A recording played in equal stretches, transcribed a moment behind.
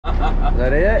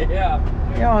that it? Yeah.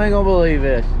 Y'all ain't gonna believe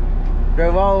this.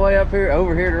 Drove all the way up here,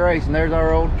 over here to race, and there's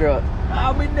our old truck.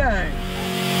 I'll be dang.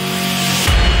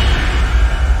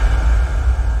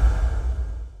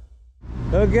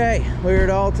 Okay, we're at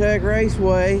All-Tech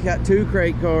Raceway. Got two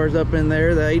crate cars up in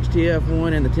there, the HTF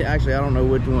one and the actually I don't know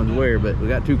which one's where, but we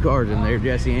got two cars in there,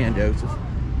 Jesse and Joseph.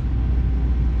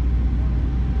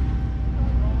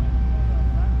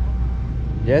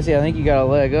 Jesse, I think you got a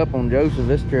leg up on Joseph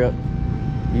this trip.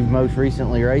 You've most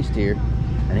recently raced here,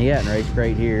 and he hadn't raced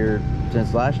crate here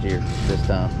since last year this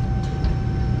time.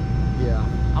 Yeah.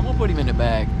 I'm gonna put him in the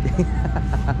bag.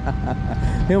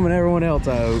 Him and everyone else,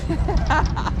 I hope.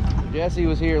 Jesse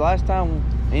was here last time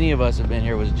any of us have been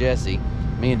here was Jesse.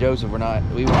 Me and Joseph we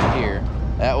weren't here.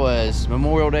 That was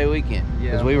Memorial Day weekend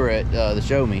because we were at the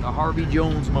Show Me. The Harvey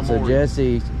Jones Memorial. So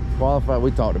Jesse qualified.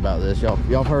 We talked about this. Y'all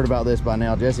heard about this by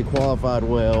now. Jesse qualified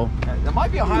well. That might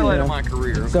be a highlight of my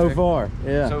career. Okay? So far,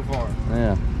 yeah. So far.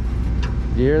 Yeah.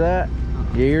 You hear that?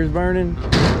 Your ears burning?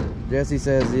 Jesse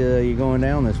says you're going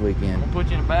down this weekend. I'll put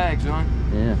you in a bag, son.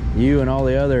 Yeah. You and all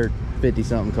the other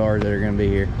 50-something cars that are going to be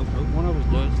here. One of us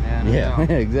does. Yeah,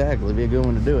 exactly. Be a good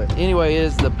one to do it. Anyway,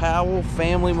 it's the Powell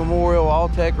Family Memorial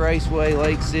All-Tech Raceway,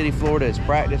 Lake City, Florida. It's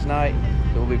practice night.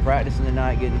 So we'll be practicing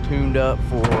tonight, getting tuned up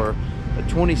for a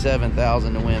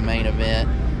 $27,000 to win main event.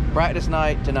 Practice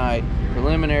night tonight,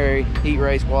 preliminary heat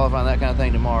race qualifying, that kind of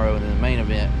thing tomorrow, and then the main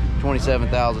event,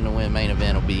 $27,000 to win main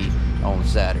event will be on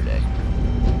Saturday.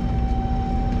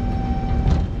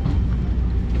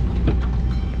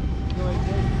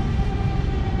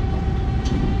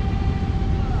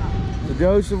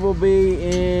 Joseph will be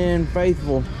in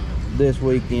Faithful this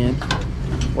weekend.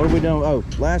 What have we done? Oh,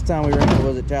 last time we ran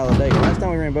was at Talladega. Last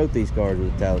time we ran both these cars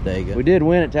was at Talladega. We did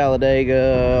win at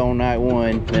Talladega on night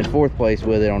one, and fourth place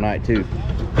with it on night two.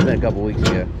 It's been a couple weeks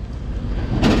ago.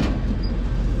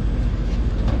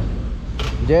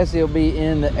 Jesse will be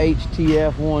in the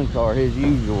HTF1 car, his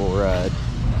usual ride.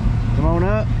 Come on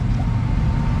up.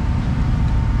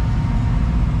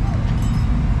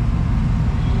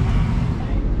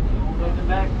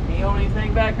 He hold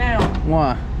anything back now.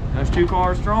 Why? Those two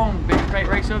cars strong. Biggest crate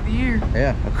race of the year.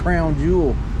 Yeah, a crown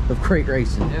jewel of crate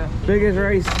racing. Yeah. Biggest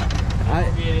race.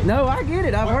 No, I get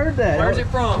it. I've heard that. Where's it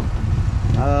from?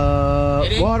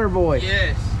 Waterboy.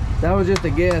 Yes. That was just a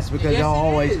guess because y'all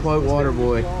always quote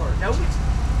Waterboy. No,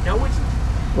 it's.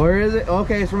 Where is it?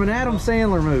 Okay, it's from an Adam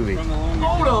Sandler movie.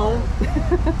 Hold on.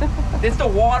 It's the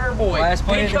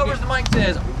Waterboy. He covers the mic and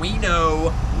says, "We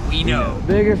know." We know.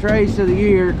 Biggest race of the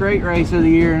year, crate race of the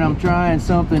year, and I'm trying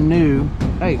something new.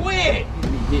 Hey. Quit!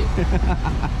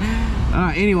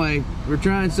 Alright, anyway, we're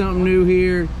trying something new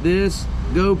here. This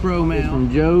GoPro mount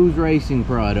from Joe's Racing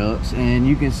Products, and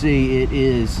you can see it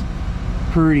is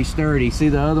pretty sturdy. See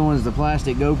the other ones, the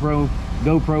plastic GoPro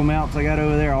mounts I got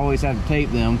over there, I always have to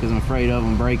tape them because I'm afraid of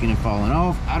them breaking and falling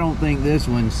off. I don't think this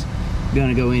one's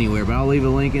gonna go anywhere, but I'll leave a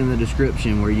link in the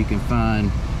description where you can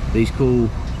find these cool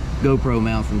GoPro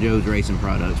mounts from Joe's Racing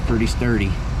Products. Pretty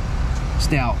sturdy,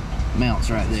 stout mounts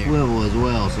right there. Swivel as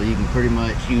well, so you can pretty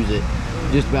much use it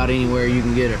just about anywhere you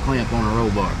can get a clamp on a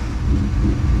roll bar.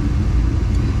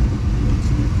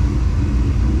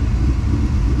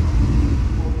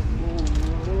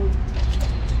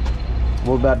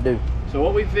 What we about to do? So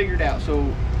what we figured out,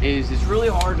 is it's really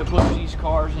hard to push these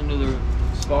cars into the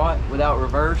spot without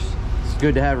reverse. It's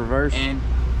good to have reverse. And,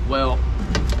 well,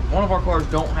 one of our cars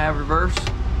don't have reverse.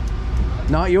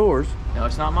 Not yours. No,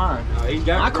 it's not mine. No, he's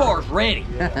got my car's ready.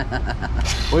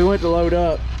 We went to load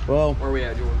up. Well, where are we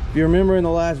at, George? If you remember in the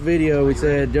last video, we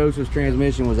said Joseph's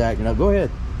transmission was acting up. Go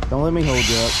ahead. Don't let me hold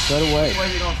you up. Cut away. Which way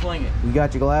are you gonna fling it? You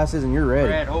got your glasses and you're ready.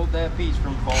 Brad, hold that piece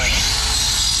from falling.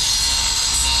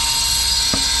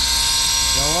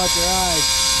 Y'all watch your eyes.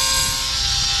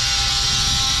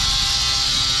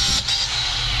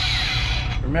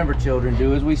 Remember, children,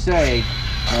 do as we say,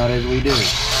 not as we do.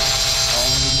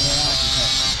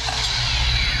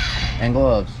 And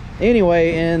gloves.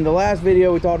 Anyway, in the last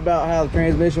video we talked about how the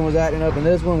transmission was acting up. In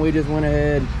this one we just went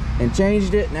ahead and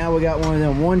changed it. Now we got one of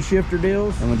them one shifter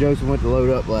deals, and when Joseph went to load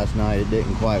up last night it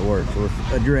didn't quite work, so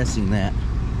we're addressing that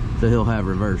so he'll have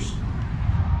reverse.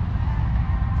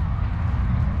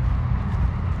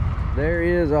 There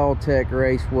is All-Tech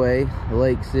Raceway,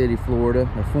 Lake City, Florida,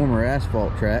 a former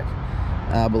asphalt track,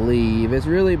 I believe. It's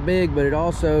really big, but it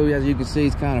also, as you can see,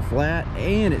 it's kind of flat,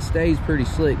 and it stays pretty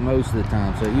slick most of the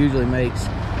time, so it usually makes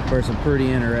for some pretty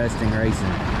interesting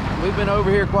racing. We've been over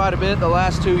here quite a bit the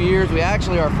last 2 years.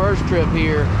 Our first trip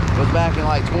here was back in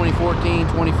like 2014,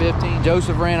 2015.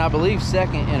 Joseph ran, I believe,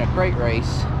 second in a crate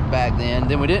race back then.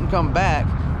 Then we didn't come back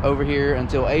over here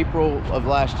until April of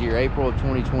last year. April of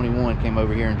 2021 came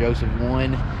over here, and Joseph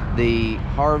won the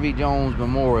Harvey Jones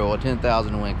Memorial, a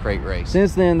 10,000 to win crate race.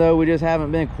 Since then though, we just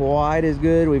haven't been quite as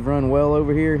good. We've run well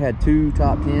over here, had 2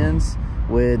 top 10s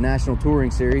with National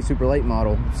Touring Series, Super Late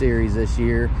Model Series this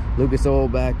year. Lucas Oil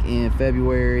back in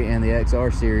February and the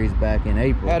XR Series back in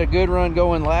April. Had a good run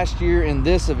going last year in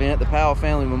this event, the Powell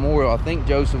Family Memorial. I think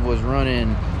Joseph was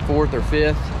running 4th or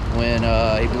 5th when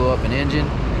he blew up an engine.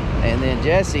 And then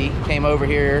Jesse came over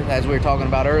here, as we were talking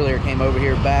about earlier, came over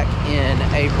here back in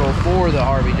April for the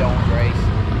Harvey Jones race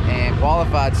and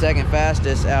qualified second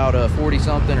fastest out of 40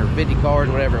 something or 50 cars,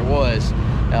 whatever it was.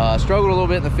 Struggled a little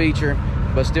bit in the feature,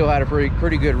 but still had a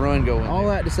pretty good run going. All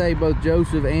that to say, both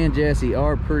Joseph and Jesse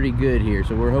are pretty good here,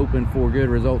 so we're hoping for good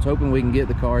results, hoping we can get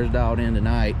the cars dialed in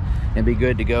tonight and be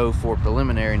good to go for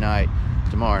preliminary night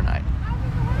tomorrow night.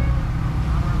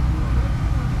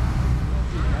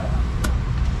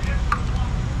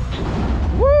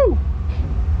 Woo!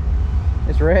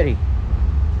 It's ready.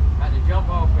 Had to jump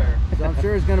off there. So I'm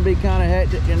sure it's going to be kind of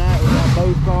hectic tonight. We got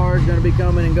both cars going to be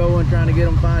coming and going, trying to get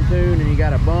them fine-tuned, and you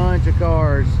got a bunch of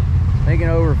cars, thinking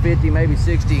over 50, maybe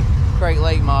 60 crate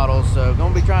late models. So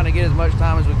going to be trying to get as much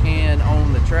time as we can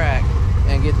on the track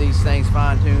and get these things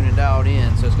fine-tuned and dialed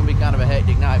in. So it's going to be kind of a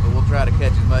hectic night, but we'll try to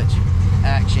catch as much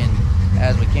action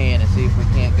as we can and see if we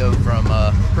can't go from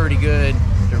pretty good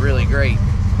to really great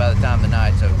by the time the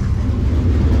night's over.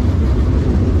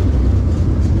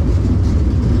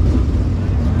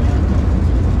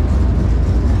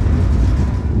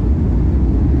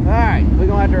 Alright, we're going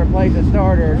to have to replace a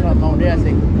starter or something on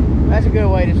Jesse. That's a good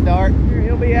way to start.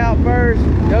 He'll be out first.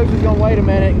 Joseph's going to wait a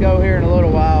minute and go here in a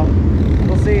little while.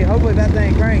 We'll see. Hopefully if that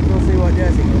thing cranks, we'll see what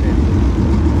Jesse can do.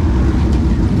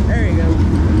 There you go.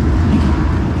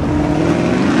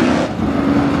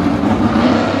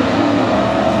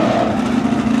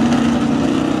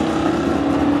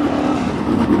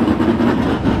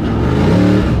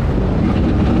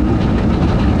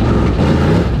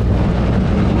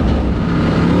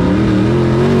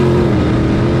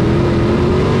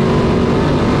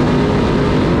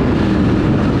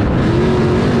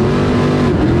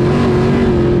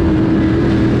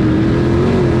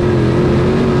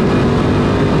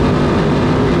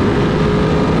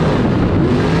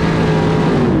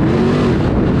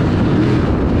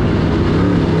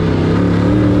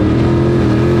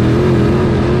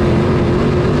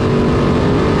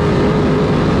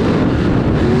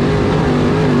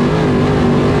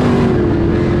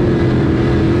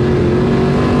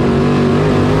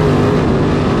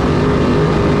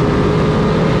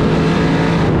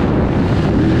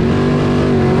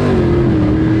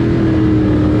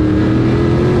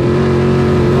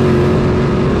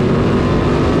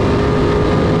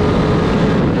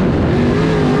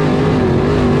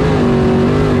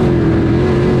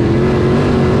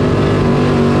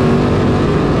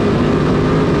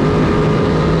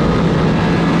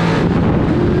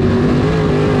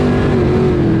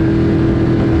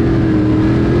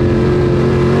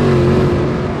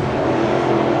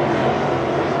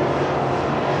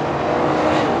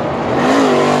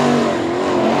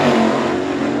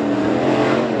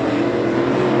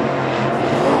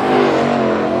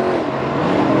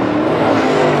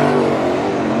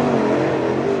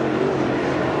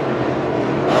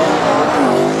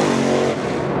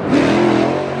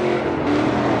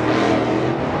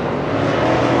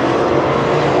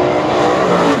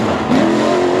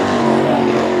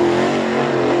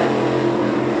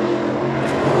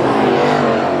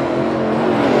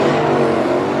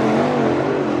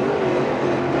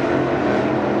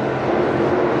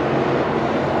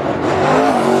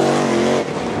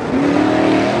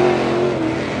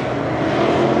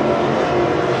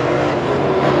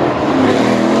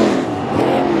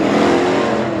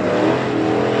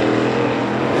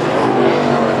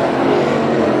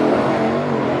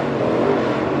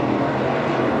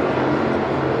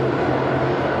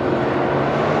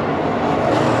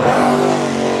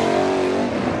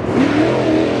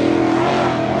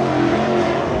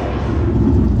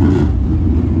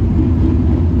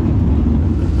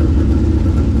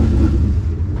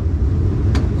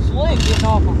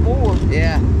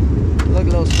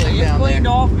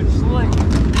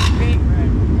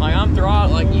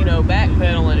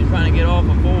 backpedaling and trying to get off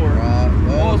of 4. Right.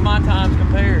 Well, what was my times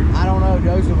compared? I don't know.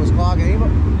 Joseph was clocking.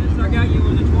 This I got you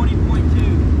was a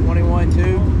 20.2.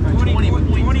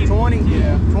 21.2? 20?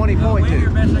 Yeah. 20.2. Winger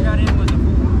best I got in was a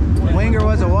 4. Winger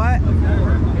was a what?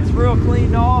 It's real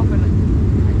cleaned off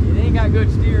and it ain't got good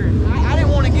steering. I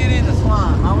didn't want to get in the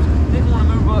slime. Didn't want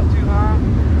to move up too high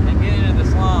and get into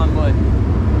the slime, but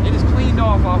it is cleaned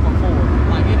off of 4.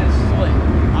 Like, it is slick.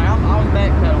 Like, I was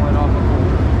backpedaling off of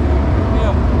 4.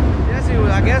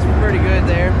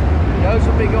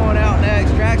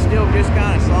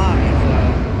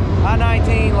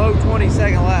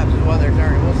 22nd laps is what they're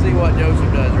turning. We'll see what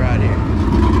Joseph does right here.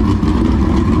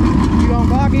 You gonna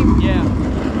block him? Yeah.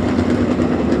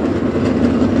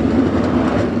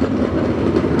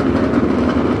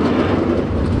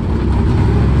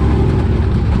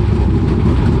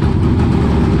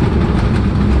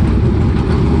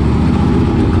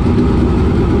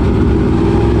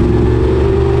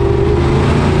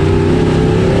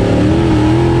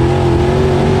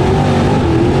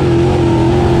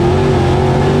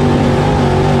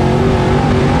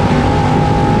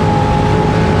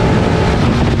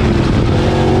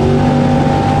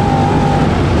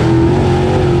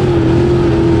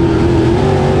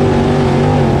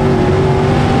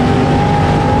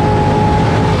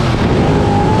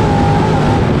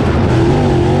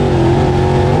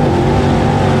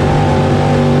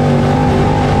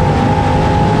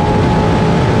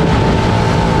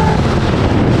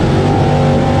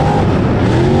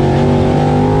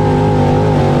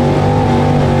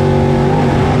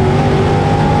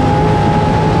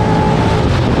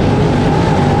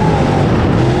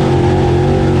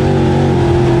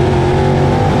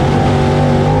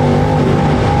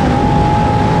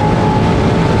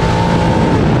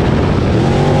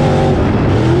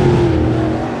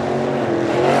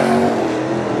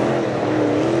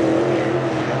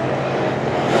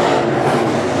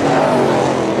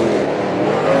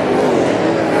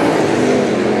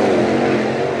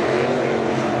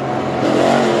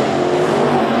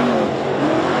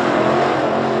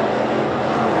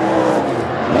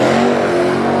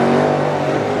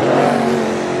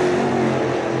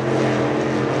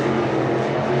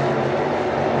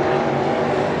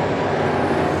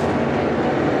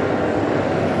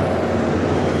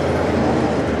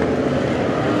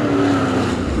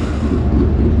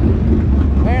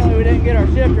 Get our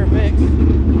shifter fixed.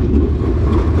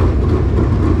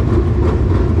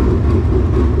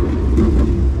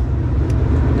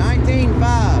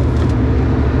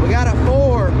 19.5. We got a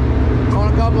 4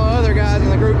 on a couple of other guys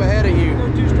in the group ahead of you.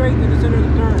 Go too straight to the center of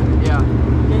the turn. Yeah.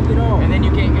 You can't get off. And then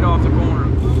you can't get off the corner.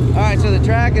 All right, so the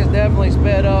track is definitely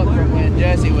sped up from when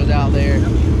Jesse was out there.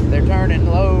 They're turning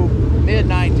mid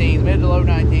 19s, mid to low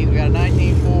 19s. We got a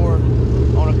 19.4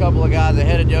 on a couple of guys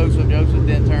ahead of Joseph. Joseph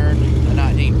then turned a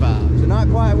 19.5. So not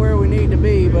quite where we need to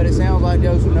be, but it sounds like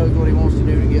Joseph knows what he wants to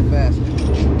do to get faster.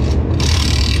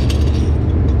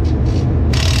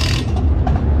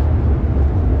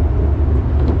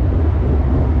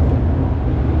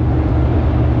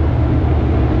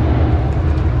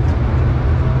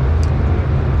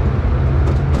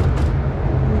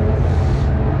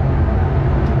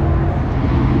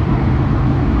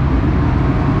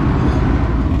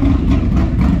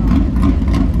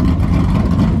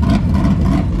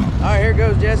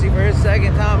 Jesse for his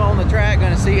second time on the track.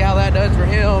 Going to see how that does for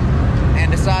him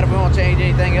and decide if we want to change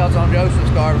anything else on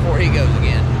Joseph's car before he goes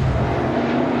again.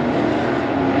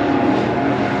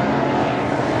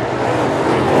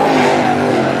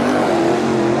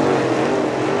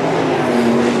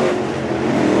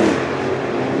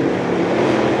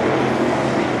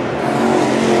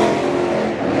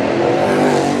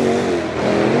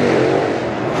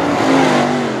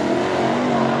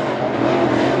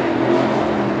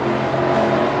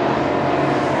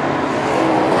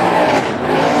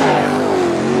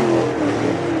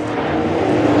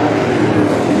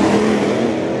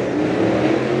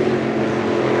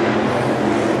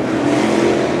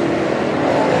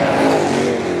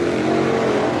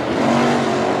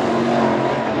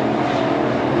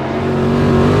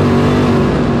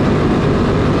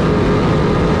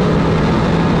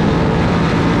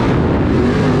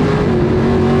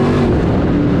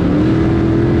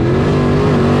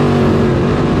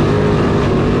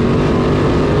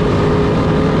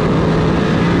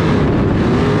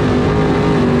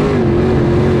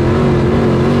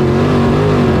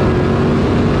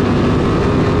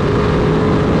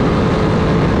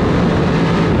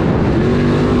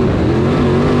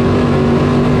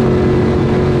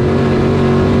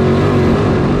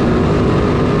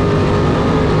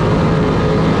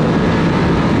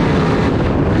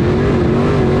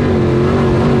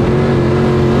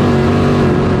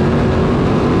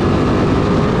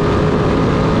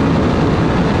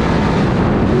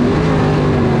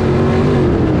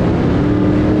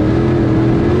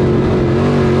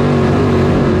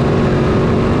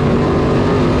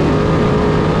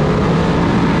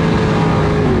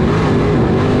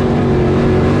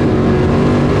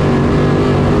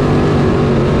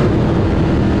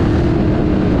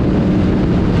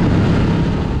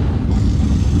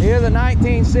 Here's a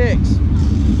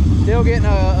 19.6. Still getting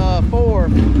a 4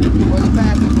 was the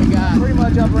fastest we got. Pretty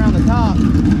much up around the top.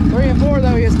 3 and 4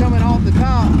 though, he is coming off the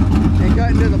top and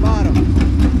cutting to the bottom.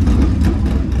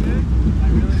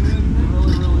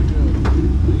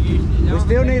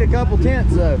 still need a couple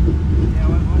tenths though. Yeah,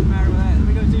 what's the matter with that? Let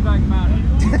me go see if I can mount it.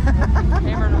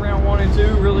 Hammering around 1 and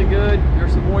 2, really good.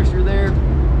 There's some moisture there.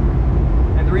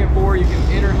 And 3 and 4, you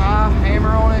can enter high,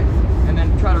 hammer on it, and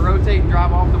then try to rotate and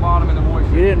drive off the bottom in the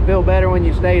moisture. You didn't feel better when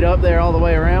you stayed up there all the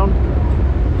way around?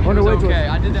 Wonder which okay.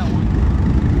 I did that one.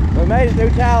 We made it through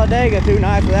Talladega 2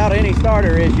 nights without any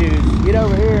starter issues. Get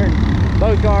over here and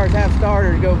both cars have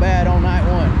starters go bad on night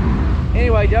 1.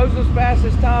 Anyway, Joseph's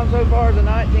fastest time so far is a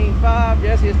 19.5.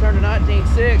 Jesse has turned a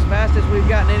 19.6. Fastest we've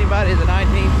gotten anybody is a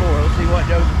 19.4. Let's see what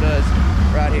Joseph does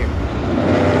right here.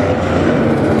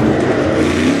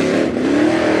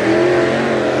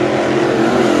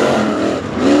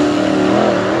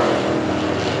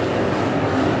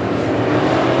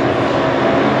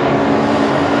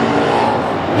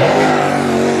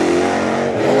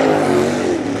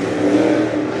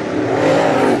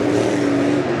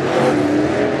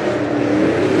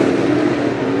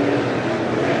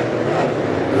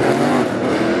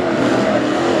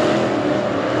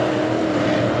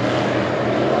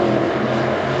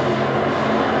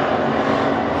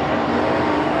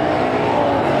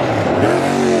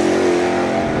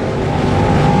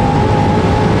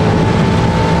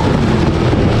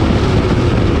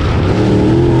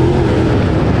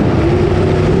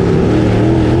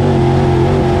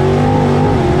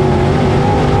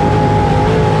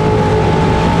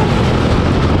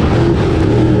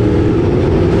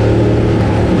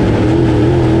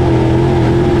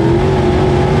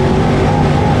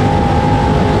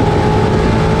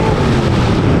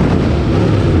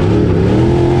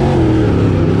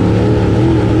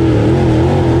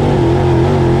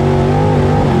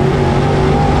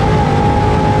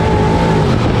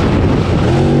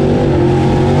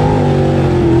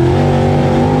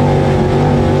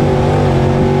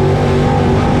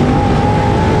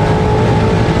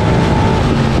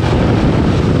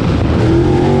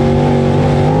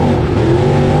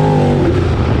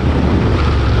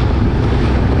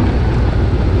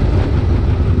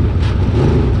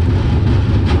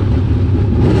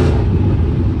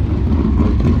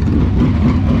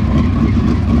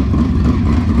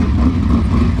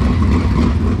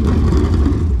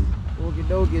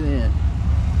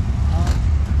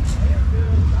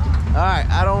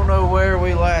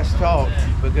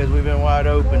 Because we've been wide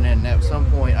open, and at some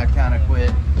point I kind of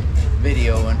quit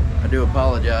videoing. I do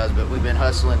apologize, but we've been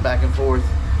hustling back and forth,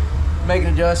 making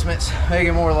adjustments,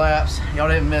 making more laps. Y'all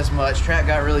didn't miss much. Track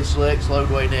got really slick, slowed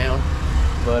way down,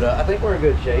 but I think we're in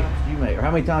good shape.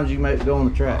 How many times did you go on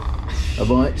the track? A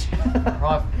bunch?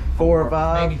 Probably 4 or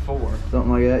 5? Maybe 4.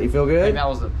 Something like that. You feel good? That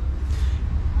was the.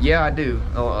 Yeah, I do.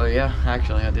 Oh, yeah,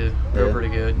 actually, I do. Feel pretty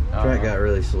good. Track got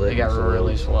really slick. It got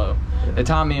really slow. Yeah. The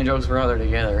time me and Joseph were out there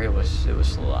together, it was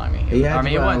slow. I mean, he had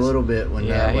to ride a little bit when he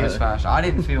was fast. I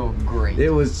didn't feel great. It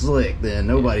was slick then.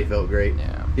 Nobody felt great.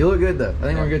 Yeah. You look good though. I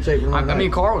think we're in good shape for the night. I mean,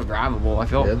 car was drivable. I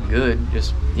felt good.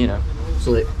 Just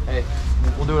slick. Hey,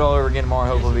 we'll do it all over again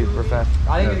tomorrow. Hopefully, we're fast.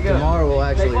 I think tomorrow we'll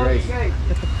actually race.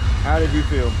 How did you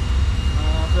feel?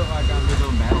 I felt like I'm a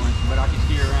little balanced, but I can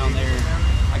steer around there.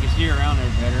 I can steer around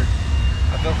there better.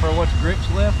 I felt for what's grips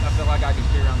left, I feel like I can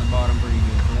steer around the bottom pretty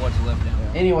good for what's left down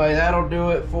there. Anyway, that'll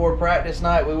do it for practice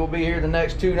night. We will be here the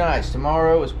next 2 nights.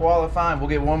 Tomorrow is qualifying. We'll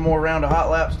get one more round of hot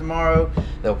laps tomorrow.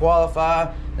 They'll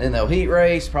qualify, then they'll heat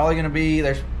race.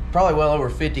 There's probably well over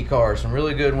 50 cars, some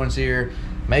really good ones here.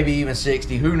 Maybe even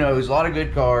 60, who knows, a lot of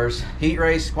good cars. Heat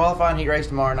race, qualifying heat race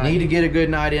tomorrow night. Need to get a good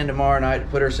night in tomorrow night to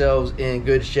put ourselves in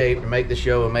good shape to make the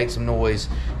show and make some noise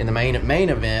in the main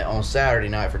event on Saturday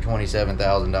night for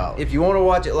 $27,000. If you want to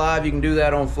watch it live, you can do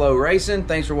that on Flow Racing.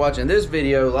 Thanks for watching this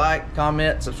video. Like,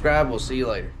 comment, subscribe. We'll see you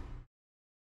later.